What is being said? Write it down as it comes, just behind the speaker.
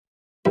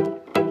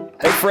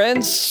Hey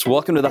friends,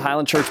 welcome to the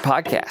Highland Church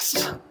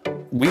Podcast.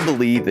 We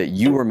believe that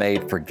you were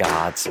made for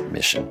God's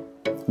mission.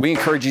 We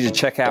encourage you to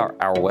check out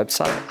our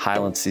website,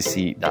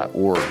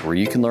 highlandcc.org, where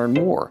you can learn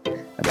more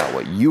about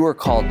what you are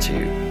called to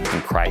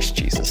in Christ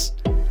Jesus.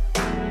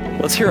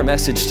 Let's hear a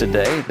message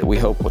today that we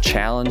hope will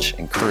challenge,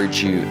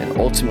 encourage you, and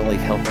ultimately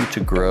help you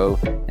to grow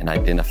and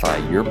identify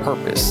your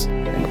purpose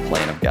in the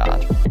plan of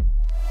God.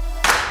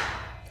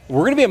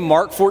 We're going to be in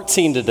Mark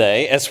 14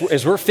 today. As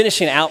we're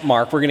finishing out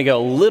Mark, we're going to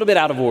go a little bit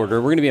out of order.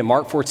 We're going to be in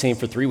Mark 14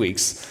 for 3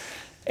 weeks.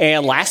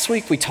 And last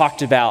week we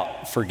talked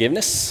about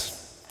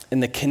forgiveness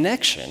and the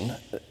connection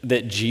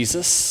that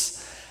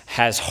Jesus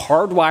has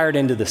hardwired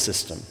into the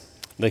system.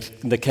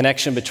 The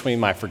connection between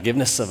my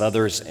forgiveness of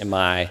others and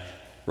my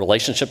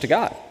relationship to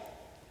God.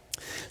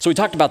 So we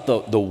talked about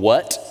the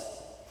what,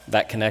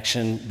 that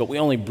connection, but we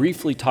only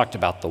briefly talked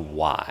about the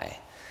why.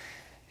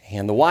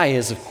 And the why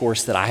is, of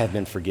course, that I have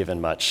been forgiven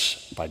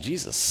much by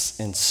Jesus.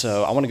 And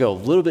so I want to go a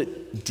little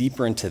bit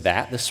deeper into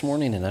that this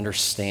morning and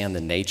understand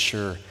the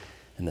nature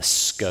and the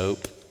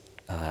scope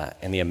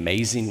and the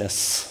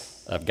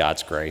amazingness of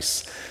God's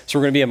grace. So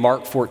we're going to be in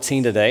Mark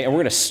 14 today, and we're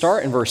going to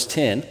start in verse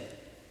 10.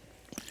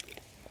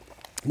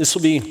 This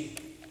will be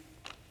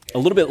a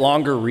little bit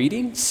longer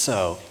reading,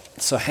 so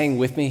hang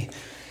with me.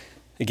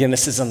 Again,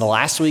 this is in the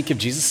last week of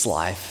Jesus'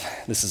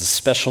 life. This is a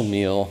special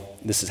meal.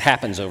 This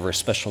happens over a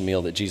special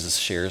meal that Jesus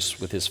shares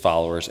with his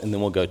followers, and then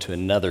we'll go to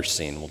another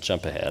scene. We'll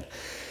jump ahead.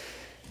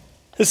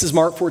 This is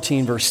Mark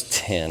 14, verse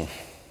 10.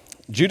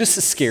 Judas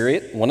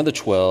Iscariot, one of the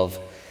 12,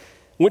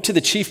 went to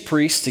the chief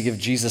priests to give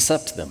Jesus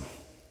up to them.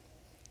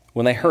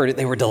 When they heard it,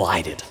 they were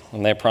delighted,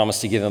 and they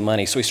promised to give him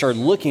money. So he started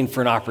looking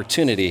for an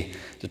opportunity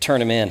to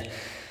turn him in.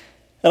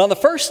 And on the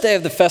first day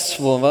of the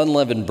festival of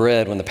unleavened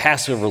bread, when the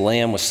Passover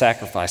lamb was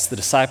sacrificed, the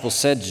disciples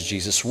said to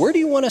Jesus, "Where do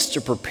you want us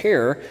to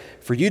prepare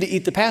for you to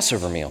eat the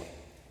Passover meal?"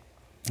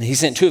 And he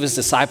sent 2 of his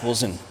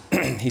disciples, and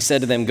he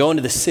said to them, "Go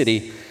into the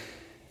city,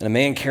 and a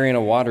man carrying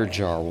a water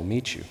jar will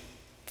meet you.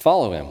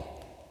 Follow him.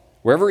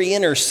 Wherever he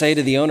enters, say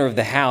to the owner of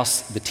the house,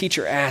 'The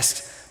teacher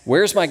asked,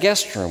 where's my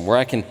guest room where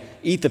I can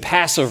eat the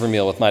Passover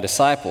meal with my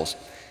disciples?'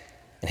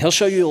 And he'll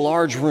show you a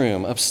large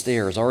room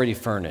upstairs already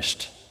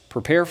furnished.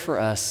 Prepare for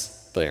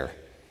us there."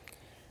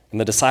 And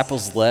the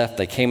disciples left.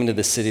 They came into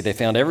the city. They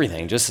found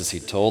everything just as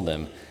he told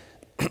them,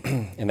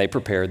 and they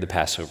prepared the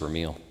Passover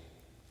meal.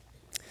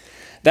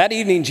 That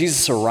evening,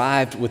 Jesus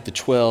arrived with the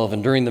 12,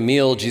 and during the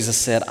meal, Jesus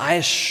said, "I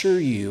assure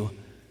you,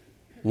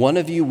 one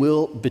of you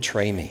will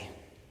betray me,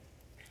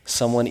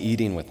 someone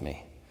eating with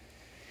me."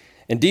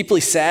 And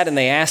deeply saddened,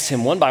 they asked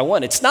him one by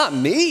one, "It's not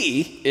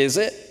me, is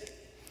it?"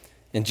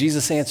 And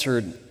Jesus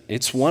answered,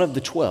 "It's one of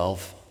the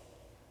 12,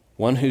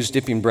 one who's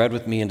dipping bread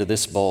with me into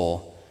this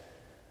bowl.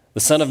 The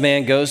Son of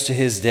Man goes to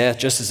his death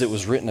just as it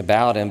was written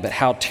about him, but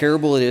how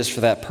terrible it is for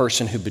that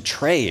person who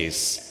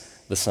betrays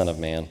the Son of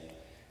Man.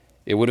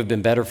 It would have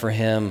been better for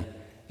him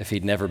if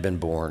he'd never been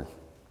born."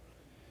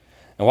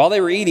 And while they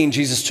were eating,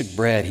 Jesus took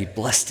bread, he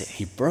blessed it,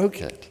 he broke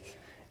it,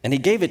 and he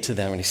gave it to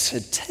them, and he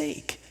said,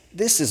 "Take,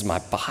 this is my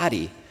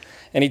body."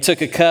 And he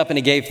took a cup, and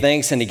he gave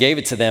thanks, and he gave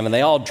it to them, and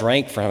they all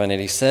drank from it, and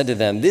he said to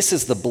them, "This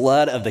is the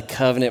blood of the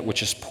covenant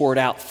which is poured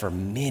out for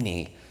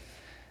many.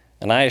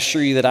 And I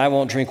assure you that I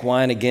won't drink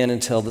wine again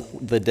until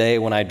the day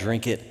when I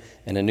drink it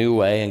in a new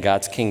way in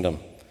God's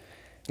kingdom."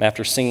 And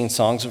after singing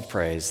songs of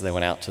praise, they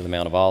went out to the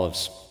Mount of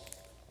Olives.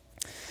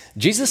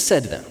 Jesus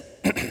said to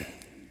them,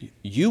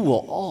 "You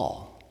will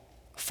all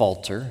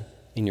falter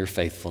in your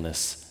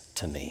faithfulness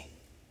to me.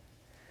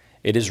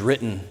 It is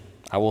written,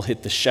 I will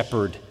hit the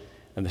shepherd,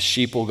 and the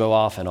sheep will go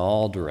off in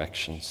all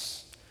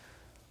directions."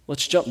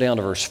 Let's jump down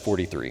to verse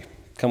 43.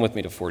 Come with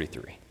me to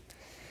 43.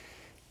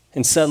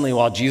 "And suddenly,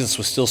 while Jesus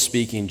was still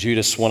speaking,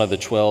 Judas, one of the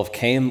 12,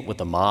 came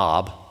with a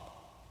mob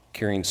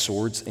carrying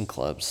swords and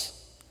clubs.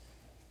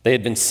 They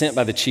had been sent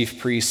by the chief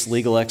priests,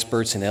 legal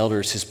experts, and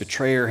elders. His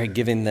betrayer had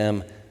given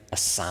them a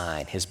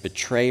sign.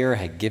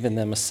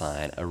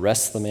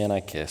 "Arrest the man I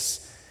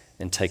kiss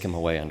and take him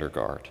away under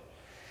guard."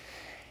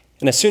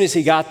 And as soon as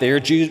he got there,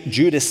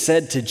 Judas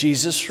said to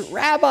Jesus,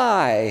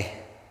 "Rabbi!"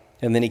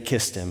 And then he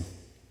kissed him.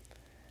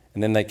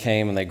 And then they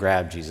came and they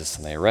grabbed Jesus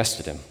and they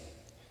arrested him.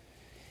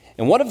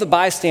 And one of the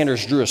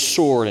bystanders drew a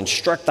sword and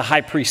struck the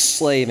high priest's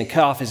slave and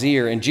cut off his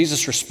ear. And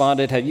Jesus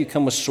responded, "Have you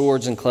come with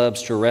swords and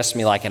clubs to arrest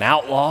me like an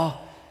outlaw?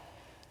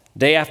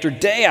 Day after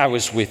day I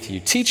was with you,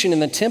 teaching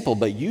in the temple,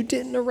 but you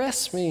didn't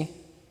arrest me.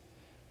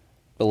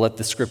 But let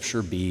the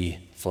scripture be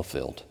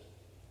fulfilled."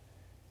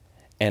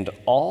 And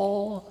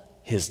all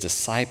his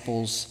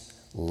disciples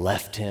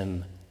left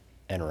him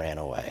and ran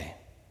away.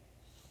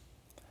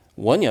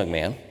 One young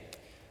man,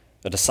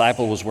 a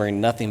disciple, was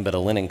wearing nothing but a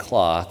linen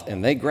cloth,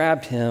 and they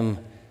grabbed him,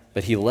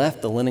 but he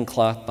left the linen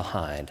cloth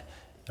behind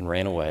and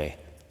ran away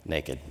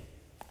naked.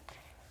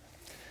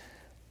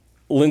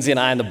 Lindsay and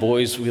I and the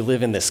boys, we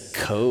live in this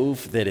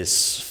cove that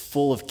is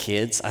full of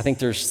kids. I think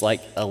there's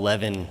like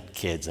 11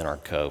 kids in our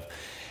cove.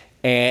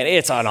 And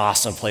it's an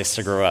awesome place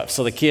to grow up.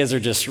 So the kids are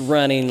just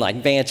running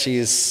like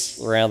banshees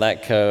around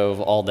that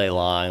cove all day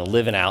long,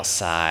 living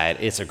outside.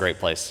 It's a great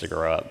place to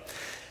grow up.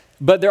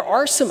 But there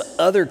are some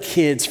other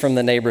kids from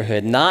the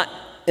neighborhood, not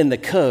in the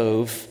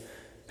cove,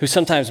 who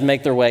sometimes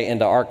make their way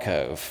into our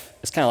cove.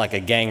 It's kind of like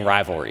a gang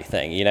rivalry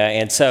thing, you know?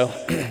 And so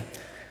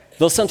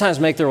they'll sometimes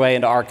make their way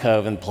into our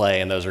cove and play,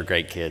 and those are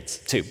great kids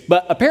too.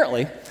 But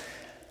apparently,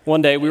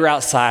 one day we were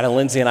outside, and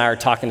Lindsay and I are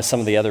talking to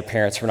some of the other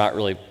parents who are not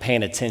really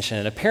paying attention.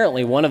 And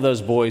apparently, one of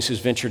those boys who's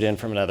ventured in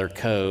from another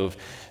cove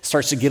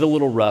starts to get a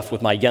little rough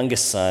with my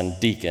youngest son,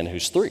 Deacon,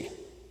 who's 3.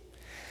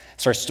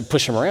 Starts to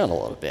push him around a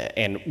little bit.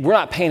 And we're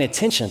not paying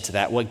attention to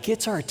that. What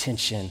gets our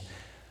attention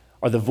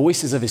are the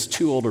voices of his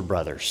 2 older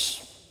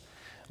brothers.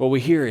 What we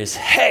hear is,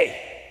 hey,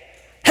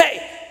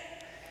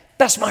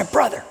 that's my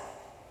brother.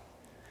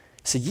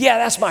 I said, yeah,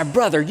 that's my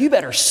brother. You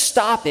better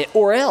stop it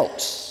or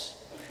else.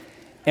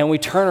 And we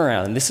turn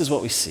around, and this is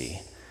what we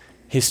see.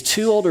 His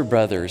 2 older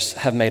brothers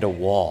have made a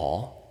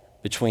wall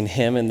between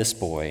him and this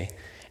boy,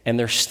 and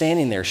they're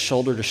standing there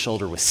shoulder to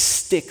shoulder with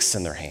sticks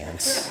in their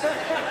hands,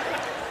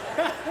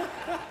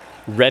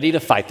 ready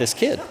to fight this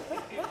kid.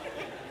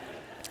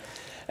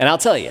 And I'll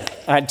tell you,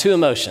 I had 2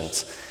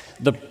 emotions.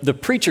 The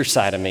preacher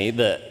side of me,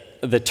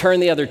 the turn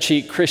the other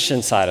cheek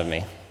Christian side of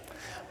me,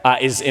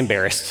 is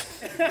embarrassed.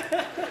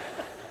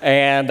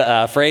 And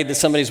afraid that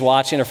somebody's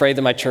watching, afraid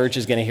that my church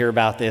is going to hear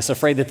about this,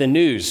 afraid that the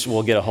news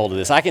will get a hold of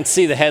this. I can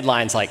see the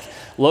headlines like,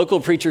 local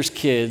preacher's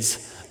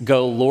kids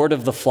go Lord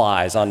of the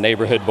Flies on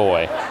Neighborhood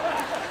Boy.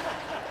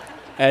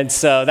 And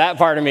so that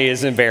part of me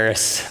is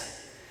embarrassed.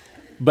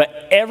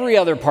 But every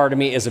other part of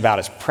me is about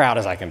as proud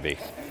as I can be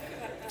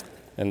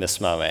in this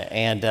moment.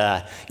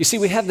 And you see,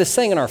 we have this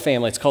thing in our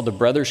family. It's called the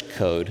Brothers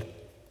Code.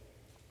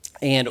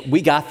 And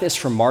we got this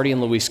from Marty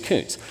and Louise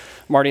Kuntz.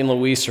 Marty and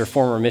Louise are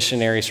former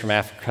missionaries from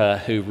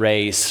Africa who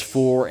raised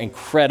 4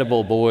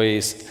 incredible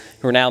boys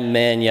who are now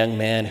men, young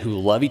men, who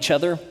love each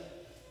other.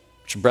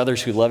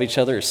 Brothers who love each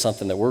other is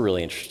something that we're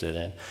really interested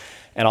in,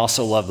 and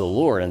also love the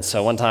Lord. And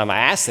so one time I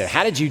asked him,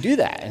 how did you do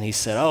that? And he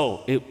said,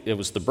 it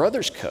was the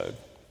Brothers Code,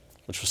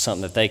 which was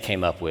something that they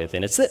came up with.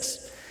 And it's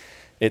this.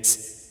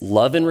 It's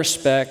love and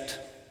respect,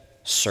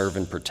 serve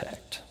and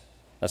protect.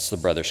 That's the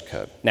Brothers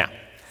Code. Now,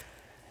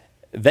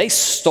 they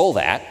stole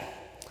that.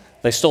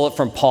 They stole it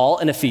from Paul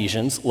in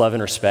Ephesians, love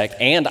and respect,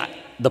 and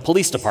the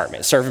police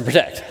department, serve and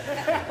protect.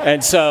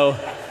 And so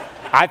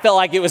I felt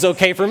like it was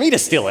okay for me to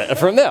steal it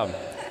from them.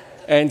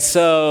 And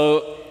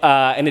so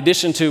in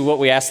addition to what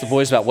we asked the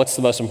boys about what's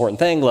the most important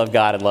thing, love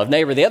God and love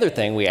neighbor, the other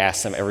thing we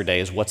ask them every day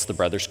is what's the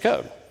Brothers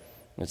Code?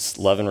 It's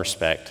love and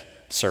respect,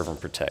 serve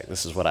and protect.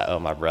 This is what I owe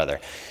my brother.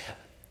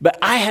 But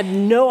I had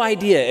no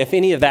idea if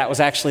any of that was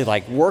actually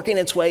like working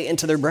its way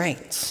into their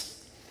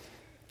brains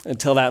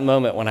until that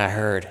moment when I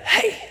heard,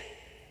 hey,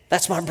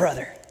 that's my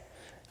brother.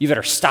 You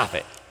better stop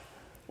it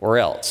or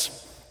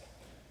else.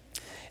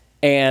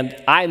 And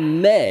I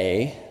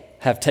may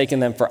have taken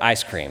them for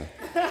ice cream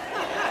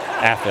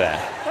after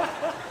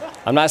that.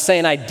 I'm not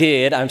saying I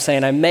did. I'm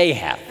saying I may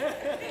have.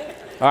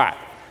 All right.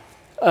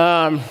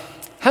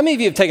 How many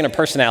of you have taken a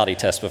personality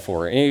test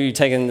before? Any of you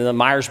taken the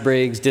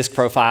Myers-Briggs disc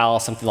profile,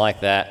 something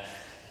like that?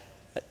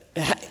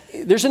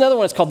 There's another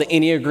one. It's called the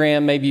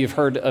Enneagram. Maybe you've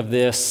heard of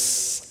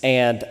this.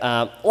 And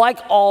like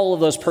all of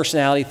those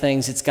personality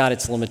things, it's got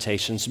its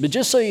limitations. But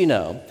just so you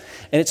know,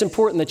 and it's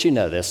important that you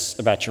know this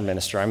about your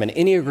minister, I'm an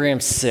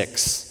Enneagram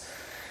 6,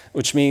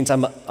 which means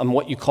I'm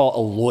what you call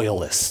a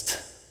loyalist.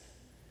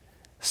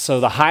 So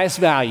the highest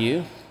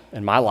value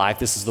in my life,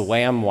 this is the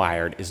way I'm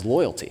wired, is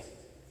loyalty.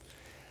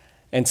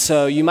 And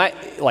so you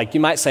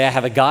might say I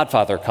have a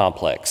Godfather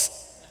complex.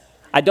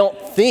 I don't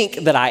think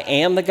that I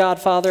am the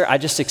Godfather. I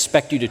just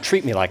expect you to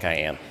treat me like I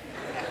am.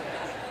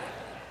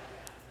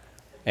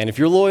 And if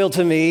you're loyal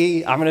to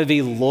me, I'm going to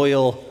be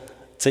loyal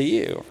to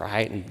you,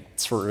 right? And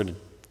that's what we're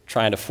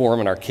trying to form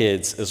in our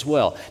kids as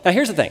well. Now,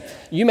 here's the thing.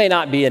 You may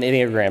not be an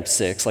Enneagram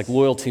 6, like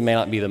loyalty may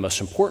not be the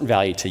most important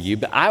value to you,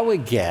 but I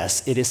would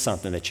guess it is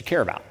something that you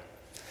care about.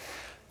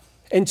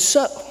 And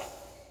so,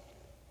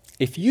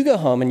 if you go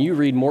home and you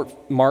read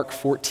Mark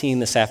 14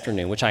 this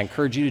afternoon, which I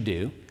encourage you to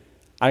do,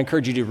 I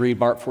encourage you to read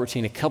Mark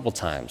 14 a couple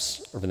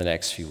times over the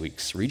next few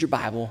weeks. Read your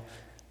Bible,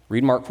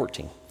 read Mark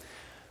 14.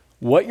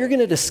 What you're going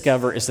to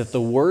discover is that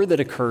the word that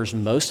occurs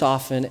most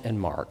often in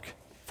Mark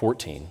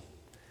 14,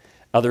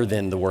 other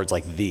than the words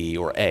like the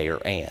or a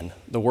or an,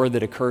 the word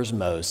that occurs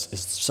most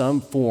is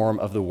some form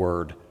of the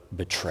word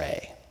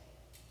betray.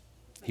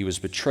 He was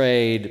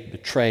betrayed,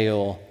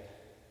 betrayal,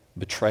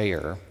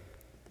 betrayer.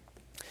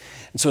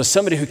 And so as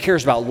somebody who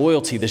cares about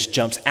loyalty, this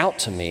jumps out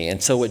to me.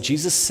 And so what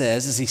Jesus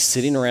says as he's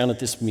sitting around at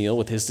this meal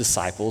with his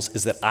disciples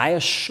is that I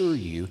assure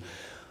you,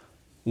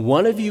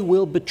 one of you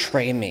will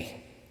betray me.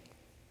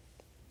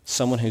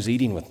 Someone who's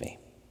eating with me.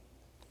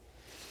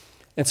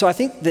 And so I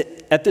think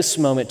that at this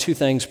moment, 2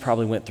 things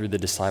probably went through the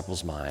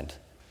disciples' mind.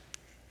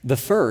 The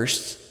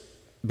first,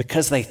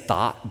 because they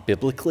thought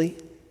biblically,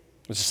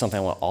 which is something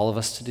I want all of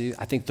us to do,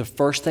 I think the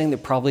first thing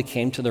that probably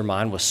came to their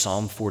mind was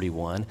Psalm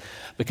 41,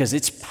 because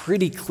it's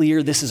pretty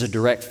clear this is a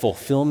direct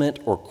fulfillment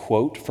or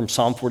quote from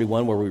Psalm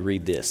 41 where we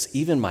read this,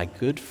 even my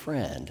good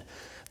friend,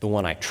 the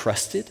one I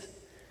trusted,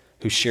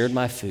 who shared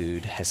my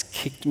food, has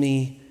kicked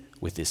me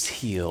with his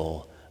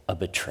heel, a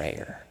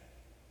betrayer.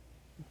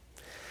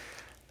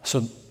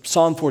 So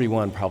Psalm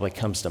 41 probably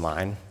comes to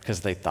mind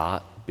because they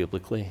thought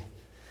biblically.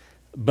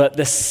 But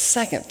the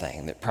second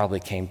thing that probably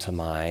came to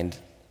mind,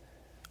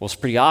 well, it's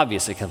pretty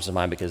obvious it comes to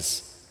mind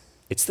because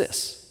it's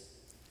this: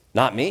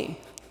 not me.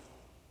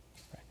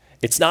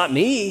 It's not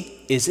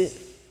me, is it?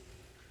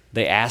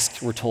 They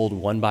asked, we're told,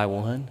 one by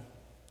one.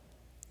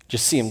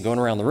 Just see them going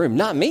around the room.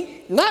 Not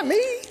me, not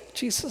me,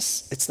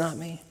 Jesus, it's not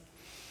me.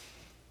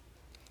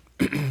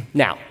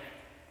 Now,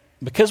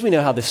 because we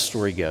know how this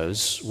story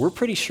goes, we're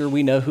pretty sure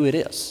we know who it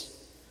is.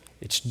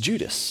 It's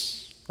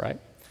Judas, right?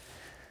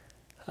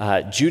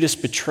 Judas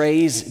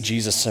betrays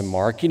Jesus and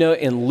Mark. You know,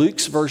 in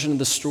Luke's version of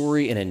the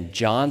story and in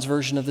John's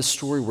version of the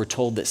story, we're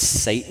told that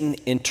Satan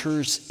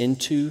enters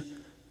into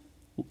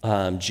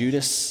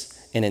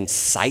Judas and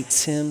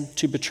incites him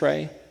to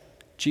betray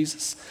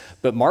Jesus.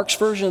 But Mark's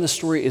version of the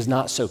story is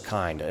not so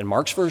kind. In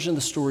Mark's version of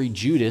the story,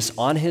 Judas,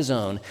 on his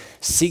own,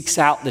 seeks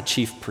out the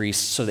chief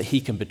priest so that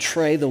he can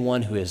betray the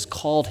one who has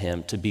called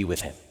him to be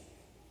with him.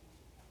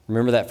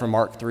 Remember that from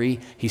Mark 3?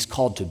 He's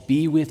called to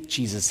be with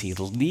Jesus. He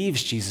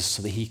leaves Jesus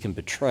so that he can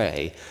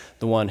betray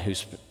the one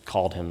who's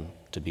called him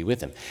to be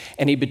with him.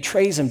 And he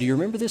betrays him, do you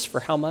remember this, for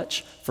how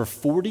much? For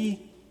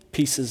 40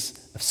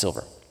 pieces of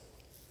silver.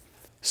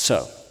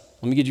 So,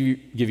 let me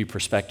give you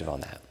perspective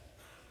on that.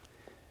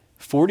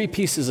 40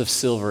 pieces of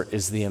silver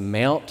is the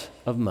amount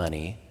of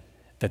money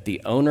that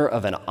the owner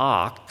of an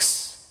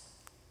ox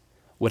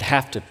would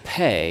have to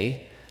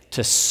pay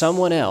to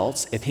someone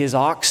else if his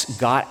ox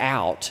got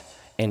out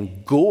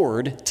and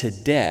gored to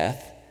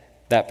death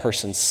that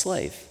person's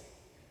slave.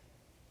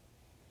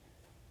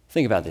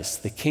 Think about this.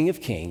 The King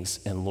of Kings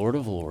and Lord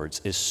of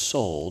Lords is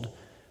sold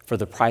for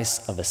the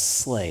price of a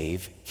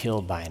slave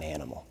killed by an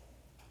animal.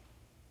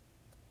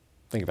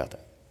 Think about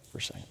that for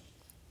a second.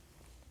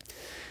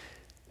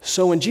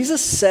 So when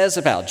Jesus says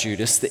about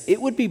Judas that it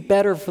would be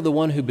better for the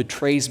one who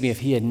betrays me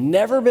if he had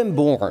never been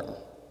born,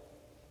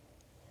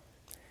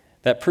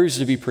 that proves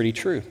to be pretty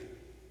true.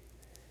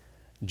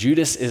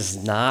 Judas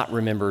is not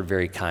remembered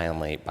very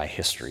kindly by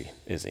history,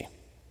 is he?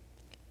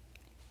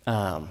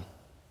 One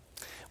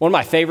of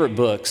my favorite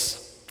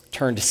books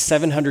turned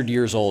 700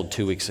 years old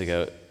 2 weeks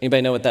ago.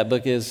 Anybody know what that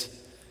book is?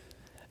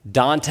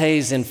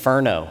 Dante's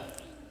Inferno.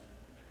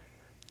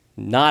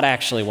 Not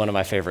actually one of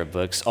my favorite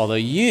books, although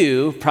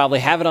you probably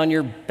have it on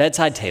your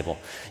bedside table.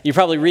 You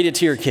probably read it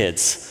to your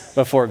kids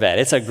before bed.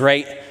 It's a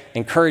great,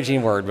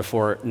 encouraging word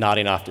before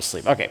nodding off to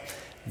sleep. Okay,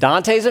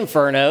 Dante's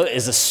Inferno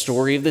is a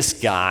story of this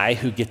guy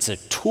who gets a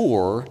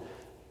tour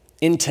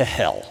into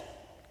hell.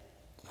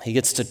 He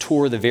gets to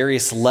tour the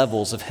various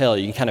levels of hell.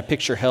 You can kind of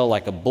picture hell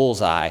like a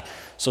bullseye.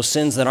 So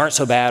sins that aren't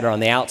so bad are on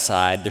the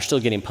outside. They're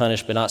still getting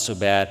punished, but not so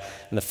bad.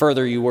 And the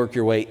further you work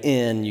your way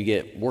in, you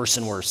get worse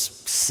and worse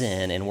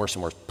sin and worse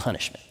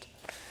punishment.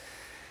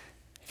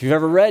 If you've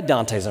ever read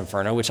Dante's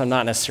Inferno, which I'm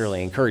not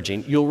necessarily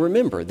encouraging, you'll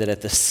remember that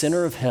at the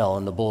center of hell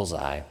in the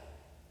bullseye,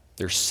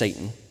 there's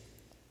Satan.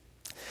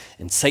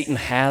 And Satan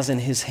has in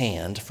his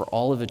hand for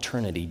all of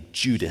eternity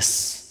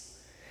Judas,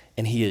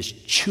 and he is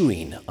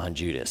chewing on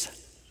Judas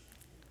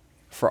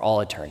for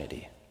all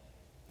eternity.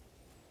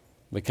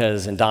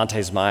 Because in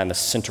Dante's mind, the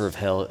center of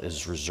hell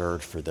is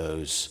reserved for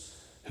those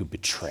who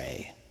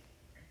betray.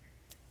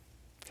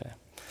 Okay.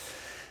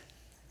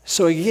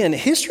 So again,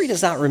 history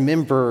does not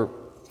remember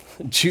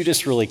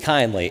Judas really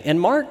kindly.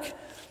 And Mark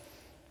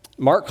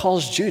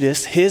calls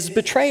Judas his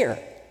betrayer.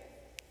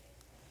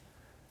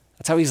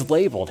 That's how he's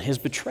labeled, his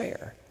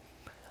betrayer.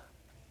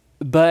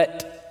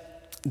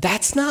 But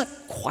that's not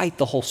quite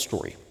the whole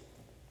story.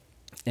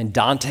 And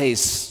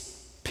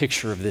Dante's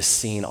picture of this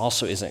scene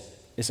also isn't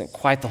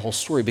quite the whole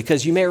story,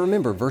 because you may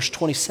remember verse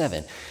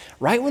 27.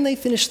 Right when they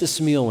finish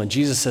this meal, when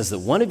Jesus says that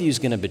one of you is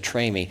going to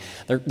betray me,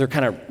 they're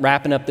kind of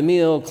wrapping up the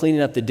meal,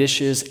 cleaning up the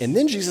dishes, and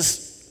then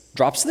Jesus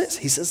drops this.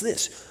 He says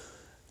this: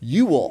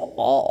 you will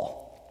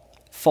all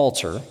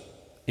falter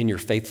in your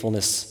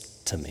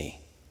faithfulness to me.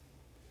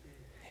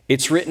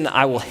 It's written,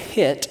 I will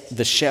hit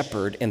the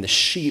shepherd and the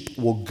sheep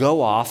will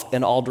go off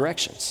in all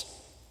directions.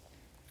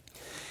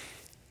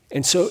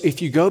 And so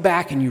if you go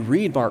back and you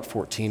read Mark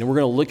 14, and we're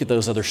going to look at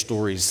those other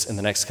stories in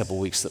the next couple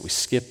of weeks that we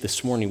skipped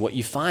this morning, what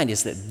you find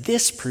is that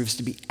this proves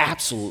to be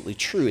absolutely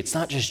true. It's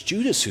not just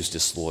Judas who's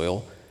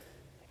disloyal,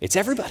 it's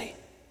everybody.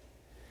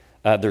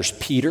 There's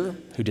Peter,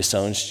 who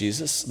disowns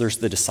Jesus. There's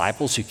the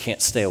disciples who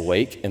can't stay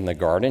awake in the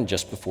garden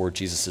just before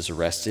Jesus is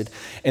arrested.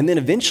 And then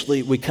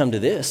eventually we come to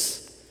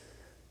this,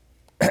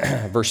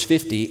 verse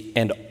 50,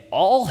 and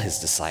all his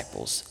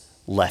disciples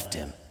left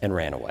him and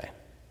ran away.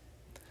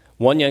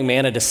 One young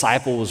man, a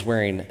disciple, was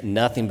wearing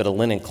nothing but a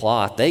linen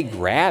cloth. They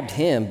grabbed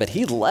him, but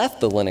he left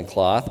the linen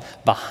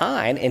cloth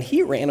behind and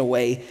he ran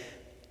away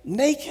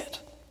naked.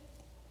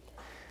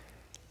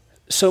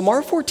 So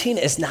Mark 14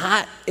 is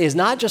not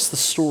just the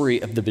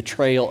story of the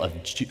betrayal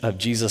of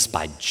Jesus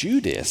by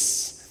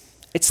Judas.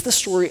 It's the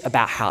story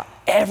about how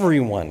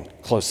everyone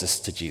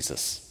closest to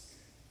Jesus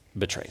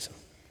betrays him.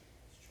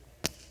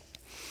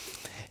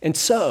 And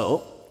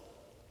so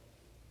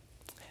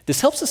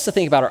this helps us to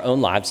think about our own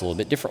lives a little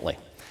bit differently.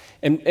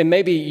 And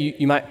maybe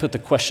you might put the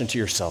question to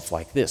yourself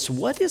like this: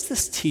 what does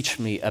this teach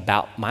me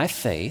about my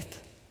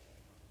faith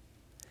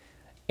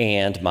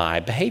and my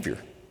behavior?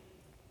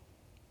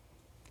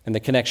 And the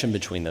connection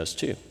between those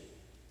two.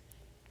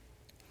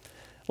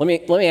 Let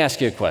me ask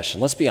you a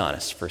question. Let's be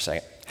honest for a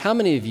second. How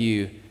many of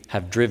you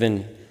have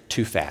driven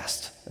too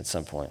fast at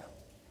some point?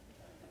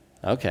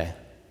 Okay.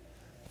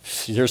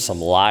 There's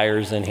some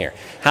liars in here.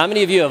 How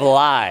many of you have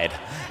lied?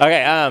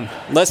 Okay,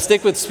 let's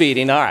stick with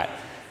speeding. All right.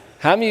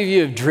 How many of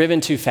you have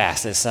driven too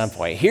fast at some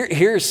point?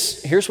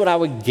 Here's what I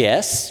would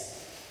guess.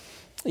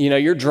 You know,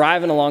 you're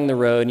driving along the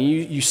road and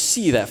you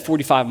see that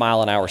 45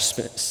 mile an hour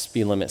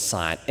speed limit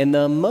sign. And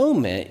the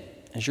moment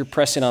as you're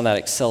pressing on that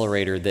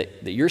accelerator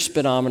that your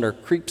speedometer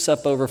creeps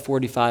up over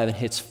 45 and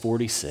hits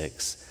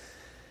 46,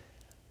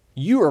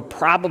 you are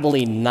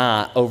probably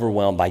not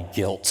overwhelmed by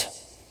guilt,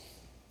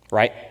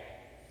 right?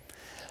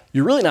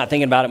 You're really not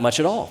thinking about it much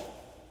at all.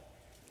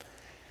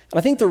 And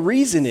I think the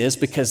reason is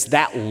because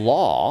that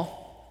law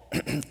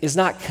is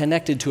not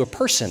connected to a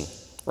person,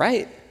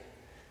 right?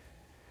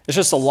 It's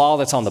just a law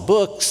that's on the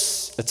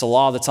books, it's a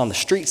law that's on the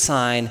street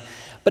sign,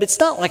 but it's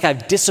not like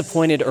I've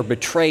disappointed or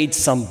betrayed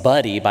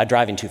somebody by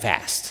driving too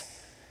fast.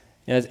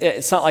 You know,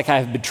 it's not like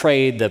I've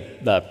betrayed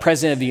the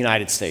President of the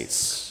United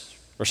States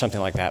or something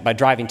like that by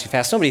driving too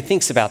fast. Nobody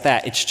thinks about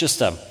that. It's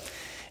just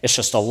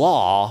a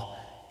law.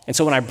 And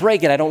so when I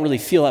break it, I don't really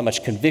feel that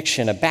much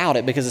conviction about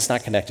it because it's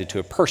not connected to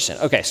a person.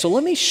 Okay, so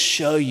let me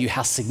show you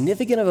how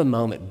significant of a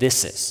moment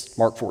this is.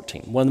 Mark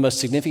 14, one of the most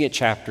significant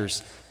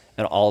chapters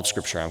in all of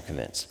Scripture, I'm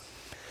convinced.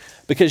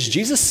 Because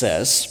Jesus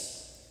says,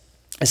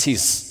 as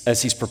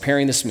he's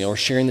preparing this meal or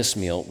sharing this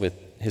meal with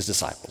his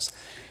disciples,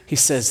 he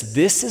says,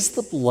 "This is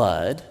the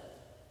blood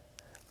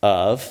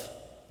of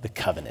the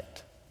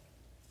covenant."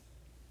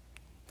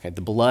 Okay,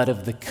 the blood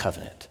of the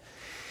covenant.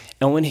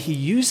 And when he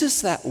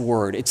uses that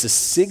word, it's a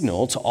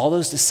signal to all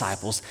those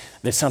disciples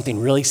that something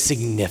really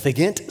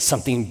significant,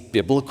 something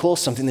biblical,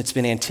 something that's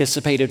been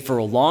anticipated for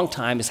a long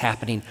time is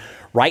happening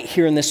right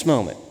here in this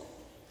moment.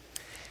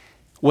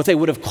 What they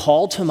would have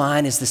called to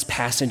mind is this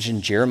passage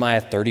in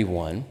Jeremiah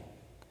 31,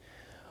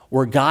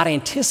 where God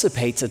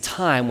anticipates a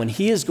time when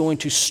he is going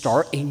to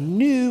start a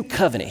new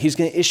covenant. He's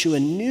going to issue a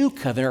new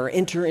covenant or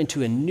enter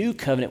into a new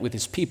covenant with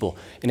his people.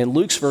 And in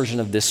Luke's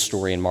version of this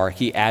story in Mark,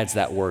 he adds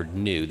that word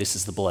new. This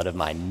is the blood of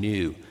my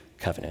new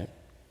covenant.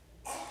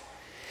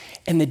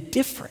 And the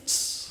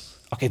difference,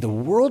 the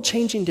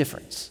world-changing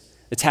difference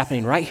that's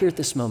happening right here at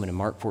this moment in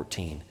Mark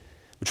 14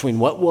 between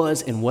what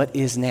was and what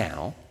is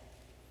now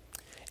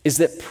is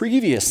that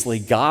previously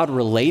God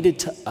related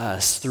to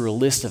us through a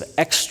list of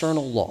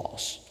external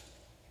laws.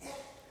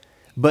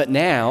 But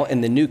now, in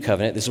the new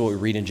covenant, this is what we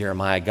read in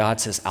Jeremiah, God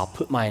says, I'll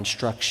put my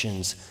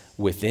instructions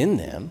within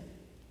them,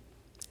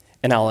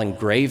 and I'll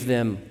engrave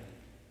them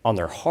on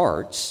their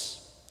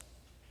hearts,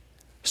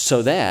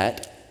 so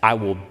that I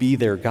will be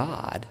their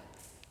God,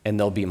 and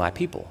they'll be my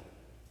people.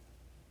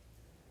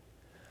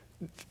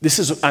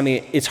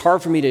 It's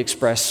hard for me to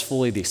express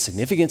fully the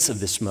significance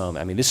of this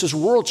moment. This is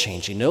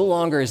world-changing. No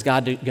longer is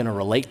God going to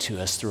relate to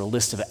us through a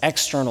list of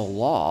external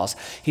laws.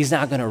 He's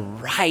now going to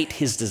write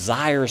his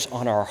desires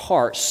on our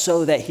hearts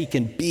so that he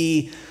can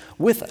be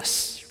with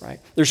us, right?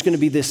 There's going to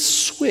be this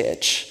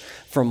switch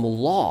from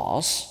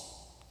laws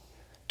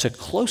to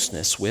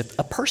closeness with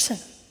a person,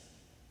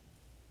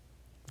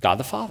 God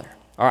the Father.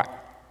 All right.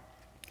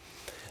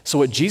 So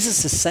what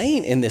Jesus is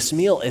saying in this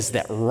meal is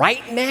that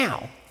right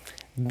now,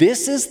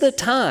 this is the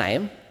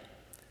time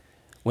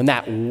when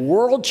that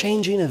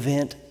world-changing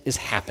event is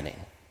happening.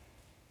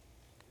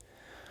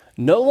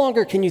 No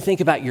longer can you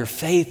think about your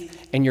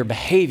faith and your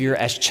behavior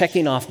as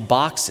checking off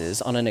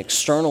boxes on an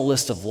external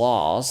list of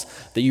laws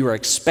that you are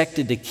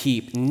expected to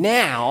keep.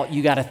 Now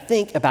you got to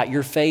think about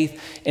your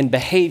faith and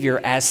behavior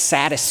as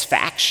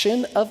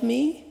satisfaction of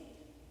me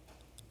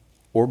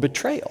or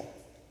betrayal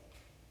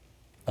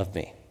of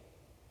me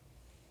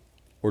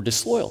or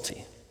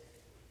disloyalty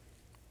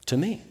to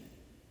me.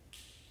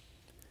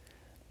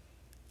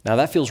 Now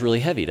that feels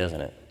really heavy,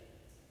 doesn't it?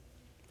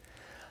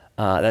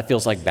 That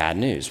feels like bad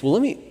news. Well,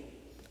 let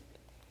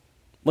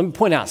me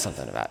point out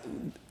something about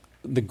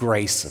the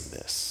grace of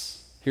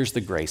this. Here's the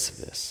grace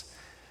of this.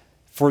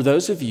 For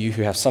those of you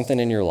who have something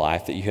in your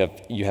life that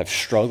you have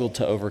struggled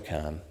to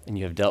overcome and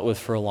you have dealt with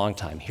for a long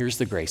time, here's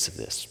the grace of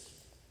this.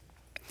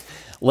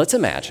 Let's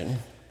imagine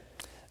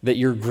that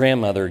your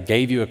grandmother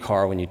gave you a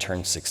car when you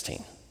turned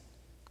 16.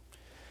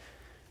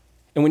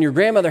 And when your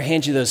grandmother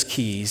hands you those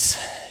keys,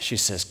 she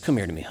says, "Come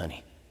here to me,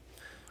 honey."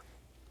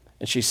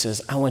 And she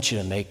says, "I want you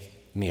to make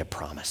me a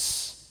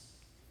promise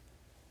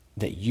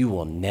that you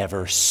will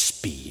never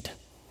speed."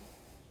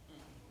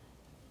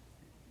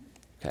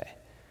 Okay.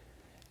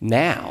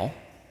 Now,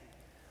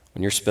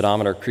 when your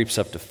speedometer creeps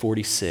up to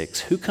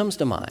 46, who comes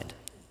to mind?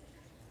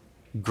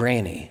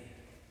 Granny.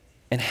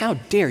 And how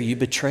dare you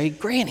betray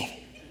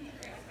Granny?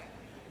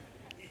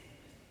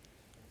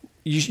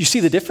 You see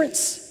the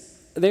difference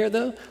there,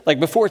 though? Like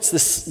before, it's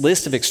this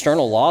list of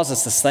external laws,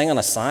 it's this thing on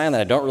a sign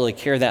that I don't really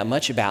care that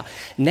much about.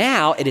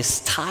 Now it is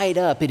tied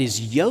up, it is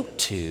yoked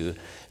to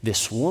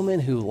this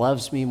woman who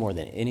loves me more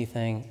than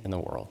anything in the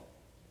world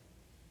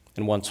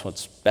and wants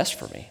what's best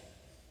for me.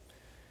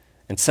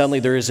 And suddenly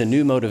there is a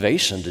new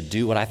motivation to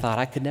do what I thought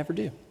I could never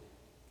do.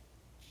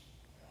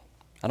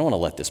 I don't want to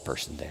let this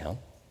person down.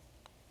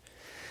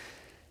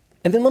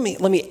 And then let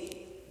me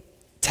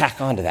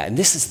tack on to that. And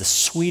this is the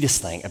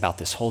sweetest thing about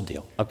this whole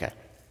deal. Okay.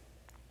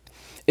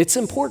 It's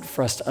important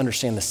for us to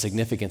understand the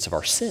significance of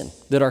our sin,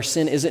 that our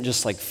sin isn't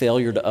just like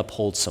failure to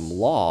uphold some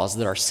laws,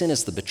 that our sin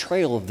is the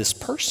betrayal of this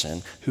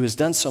person who has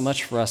done so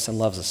much for us and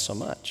loves us so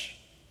much.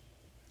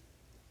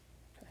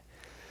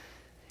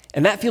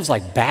 And that feels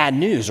like bad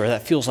news, or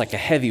that feels like a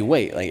heavy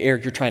weight. Like,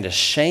 Eric, you're trying to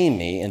shame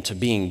me into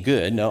being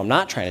good. No, I'm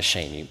not trying to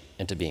shame you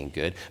into being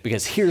good,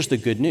 because here's the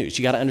good news.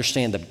 You got to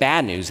understand the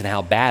bad news and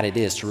how bad it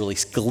is to really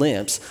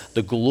glimpse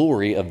the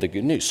glory of the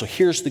good news. So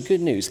here's the good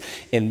news.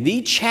 In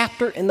the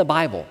chapter in the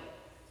Bible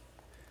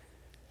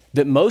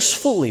that most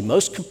fully,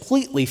 most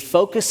completely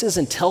focuses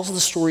and tells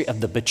the story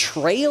of the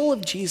betrayal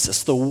of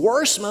Jesus, the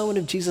worst moment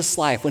of Jesus'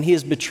 life, when he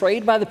is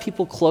betrayed by the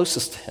people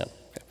closest to him.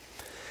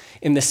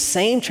 In the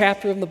same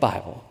chapter of the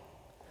Bible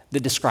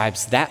that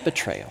describes that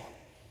betrayal,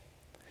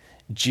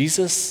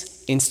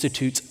 Jesus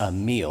institutes a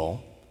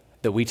meal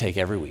that we take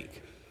every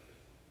week.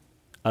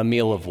 A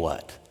meal of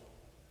what?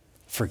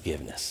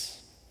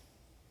 Forgiveness.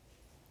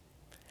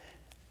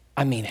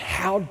 I mean,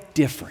 how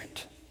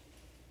different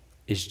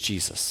is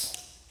Jesus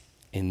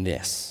in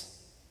this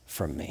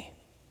from me?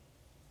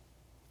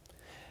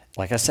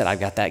 Like I said, I've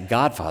got that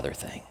Godfather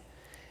thing.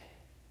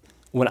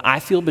 When I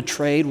feel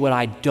betrayed, what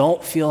I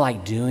don't feel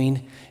like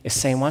doing is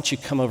saying, why don't you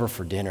come over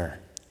for dinner?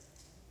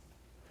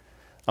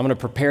 I'm going to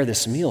prepare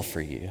this meal for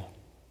you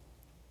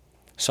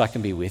so I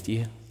can be with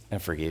you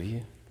and forgive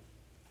you.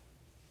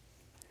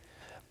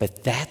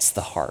 But that's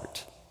the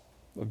heart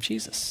of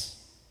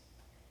Jesus.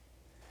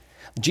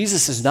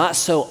 Jesus is not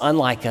so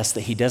unlike us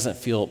that he doesn't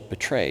feel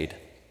betrayed.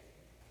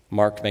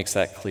 Mark makes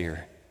that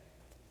clear.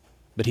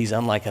 But he's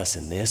unlike us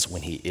in this: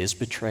 when he is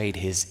betrayed,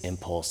 his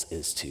impulse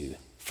is to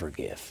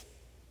forgive.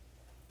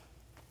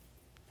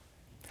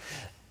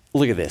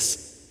 Look at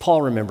this.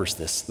 Paul remembers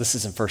this. This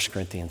is in 1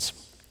 Corinthians.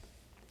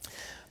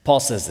 Paul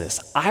says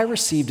this: I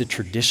received a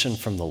tradition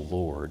from the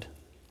Lord.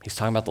 He's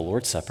talking about the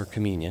Lord's Supper,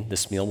 communion,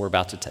 this meal we're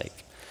about to take.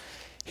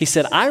 He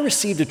said, I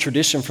received a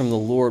tradition from the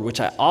Lord, which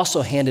I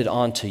also handed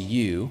on to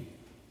you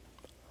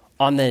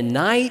on the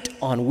night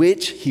on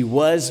which he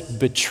was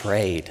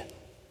betrayed.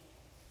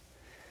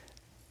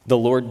 The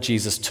Lord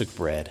Jesus took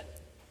bread,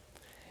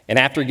 and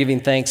after giving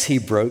thanks, he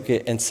broke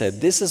it and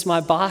said, this is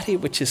my body,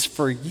 which is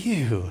for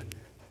you.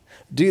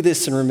 Do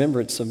this in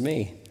remembrance of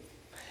me.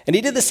 And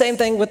he did the same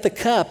thing with the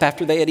cup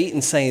after they had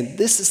eaten, saying,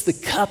 this is the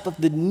cup of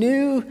the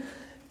new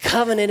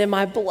covenant in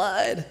my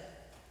blood.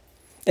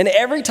 And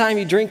every time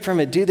you drink from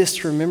it, do this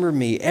to remember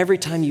me. Every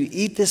time you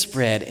eat this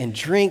bread and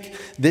drink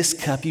this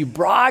cup, you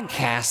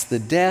broadcast the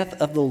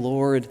death of the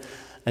Lord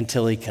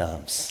until he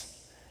comes.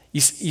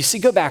 You see,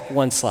 go back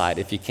one slide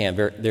if you can,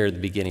 there at the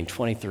beginning,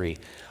 23.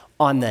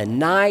 On the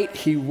night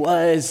he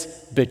was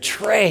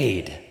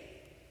betrayed,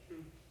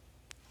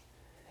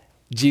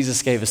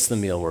 Jesus gave us the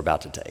meal we're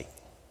about to take.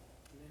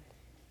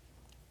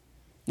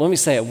 Let me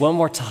say it one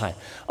more time.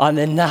 On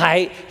the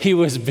night he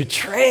was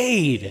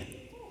betrayed,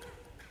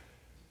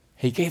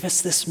 he gave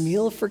us this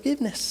meal of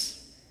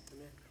forgiveness.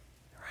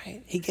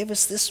 Right? He gave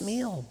us this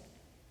meal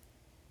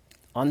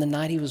on the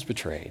night he was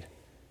betrayed.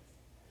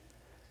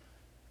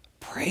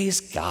 Praise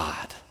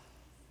God.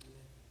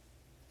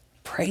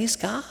 Praise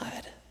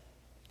God.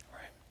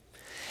 Right.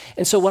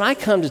 And so when I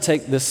come to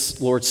take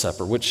this Lord's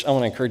Supper, which I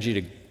want to encourage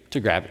you to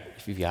grab it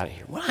if you've got it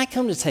here. When I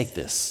come to take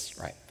this,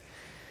 right,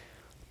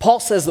 Paul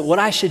says that what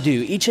I should do,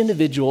 each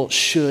individual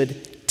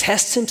should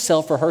test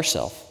himself or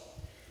herself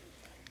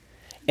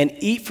and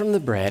eat from the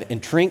bread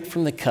and drink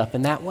from the cup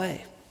in that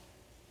way.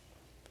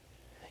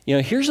 You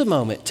know, here's a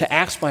moment to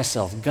ask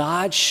myself,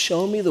 God,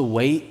 show me the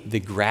weight,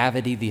 the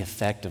gravity, the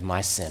effect of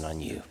my sin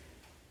on you.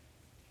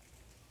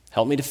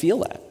 Help me to feel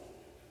that.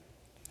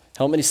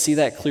 Help me to see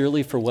that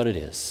clearly for what it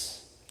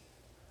is.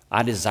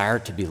 I desire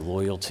to be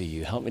loyal to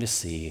you. Help me to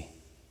see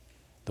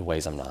the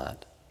ways I'm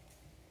not.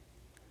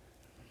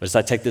 But as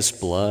I take this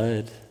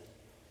blood,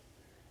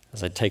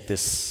 as I take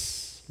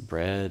this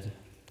bread,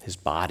 his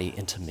body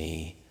into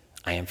me,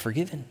 I am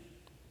forgiven.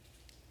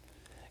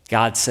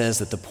 God says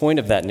that the point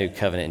of that new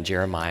covenant in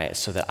Jeremiah is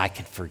so that I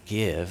can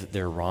forgive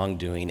their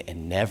wrongdoing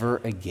and never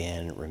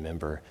again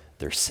remember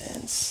their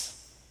sins.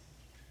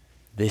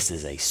 This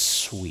is a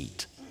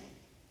sweet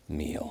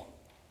meal.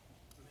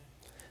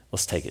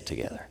 Let's take it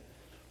together.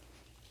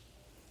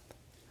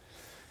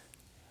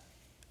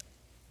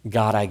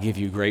 God, I give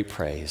you great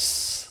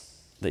praise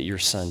that your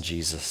son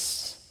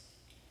Jesus,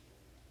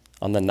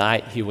 on the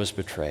night he was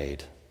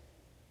betrayed,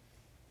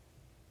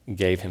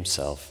 gave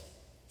himself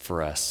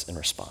for us in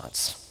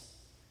response.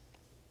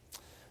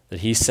 That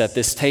he set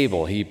this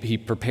table, he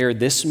prepared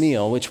this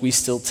meal, which we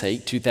still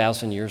take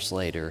 2,000 years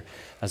later,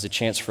 as a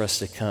chance for us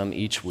to come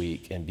each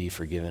week and be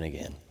forgiven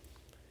again.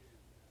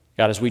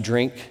 God, as we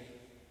drink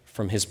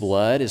from his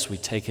blood, as we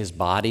take his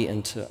body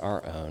into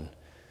our own,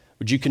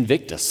 would you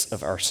convict us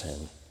of our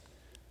sin?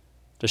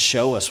 to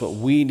show us what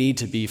we need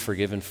to be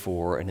forgiven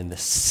for. And in the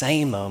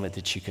same moment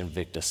that you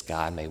convict us,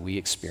 God, may we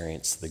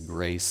experience the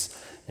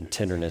grace and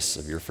tenderness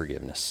of your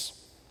forgiveness.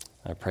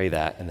 I pray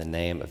that in the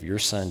name of your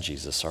Son,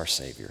 Jesus, our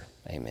Savior.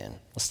 Amen.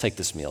 Let's take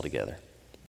this meal together.